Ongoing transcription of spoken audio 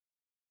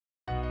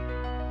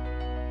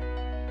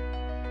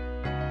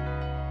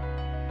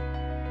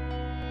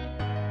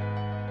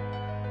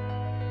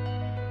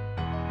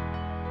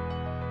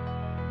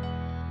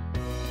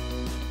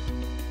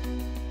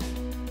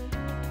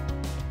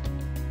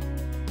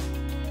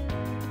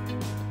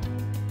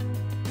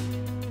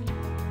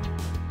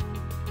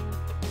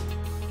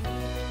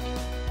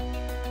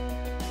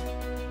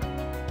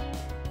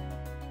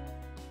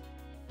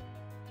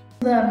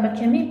The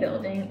MacKimmie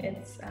building,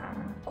 it's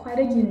quite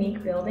a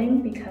unique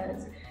building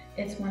because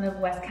it's one of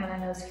West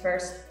Canada's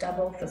first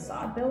double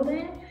facade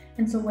building.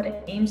 And so what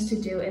it aims to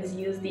do is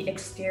use the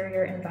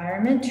exterior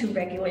environment to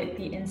regulate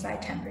the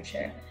inside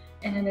temperature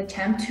in an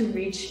attempt to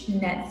reach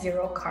net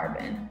zero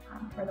carbon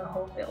for the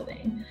whole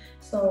building.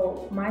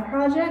 So my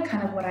project,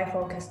 kind of what I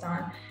focused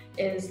on,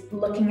 is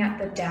looking at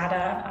the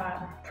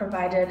data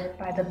provided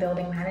by the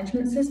building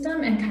management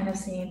system and kind of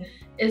seeing,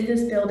 is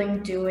this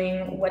building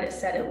doing what it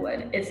said it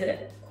would? Is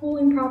it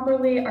cooling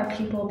properly? Are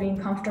people being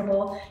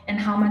comfortable? And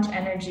how much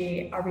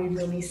energy are we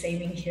really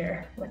saving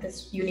here with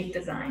this unique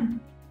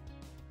design?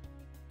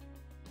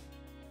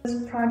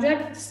 This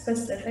project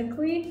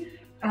specifically,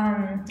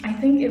 I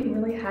think it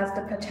really has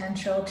the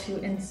potential to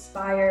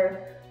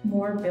inspire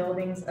more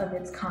buildings of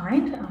its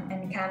kind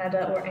in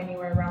Canada or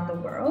anywhere around the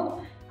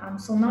world.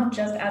 So not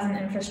just as an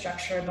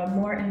infrastructure, but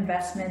more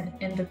investment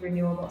in the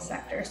renewable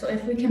sector. So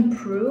if we can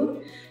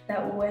prove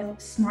that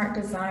with smart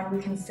design,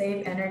 we can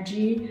save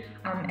energy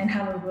and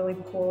have a really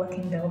cool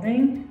looking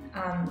building,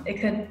 it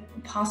could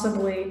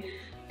possibly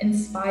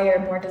inspire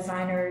more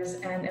designers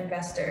and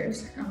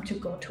investors to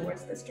go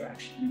towards this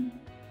direction.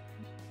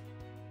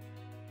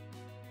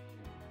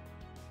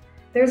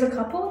 There's a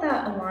couple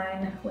that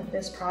align with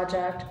this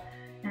project,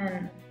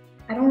 and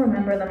I don't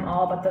remember them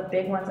all, but the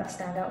big ones that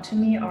stand out to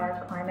me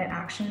are climate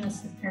action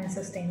and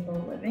sustainable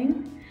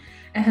living.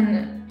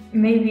 And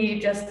maybe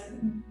just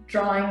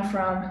drawing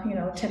from,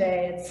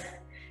 today, it's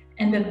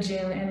end of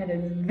June and it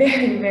is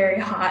very, very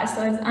hot.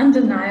 So it's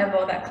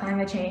undeniable that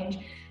climate change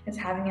is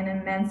having an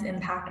immense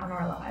impact on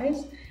our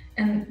lives.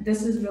 And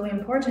this is really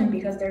important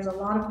because there's a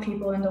lot of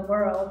people in the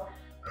world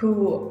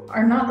who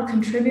are not the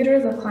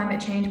contributors of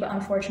climate change, but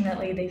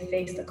unfortunately they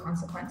face the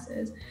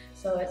consequences.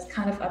 So it's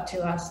kind of up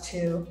to us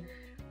to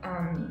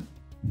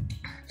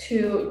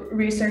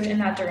research in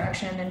that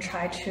direction and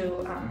try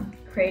to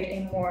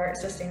create a more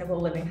sustainable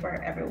living for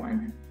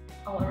everyone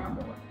all around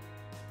the world.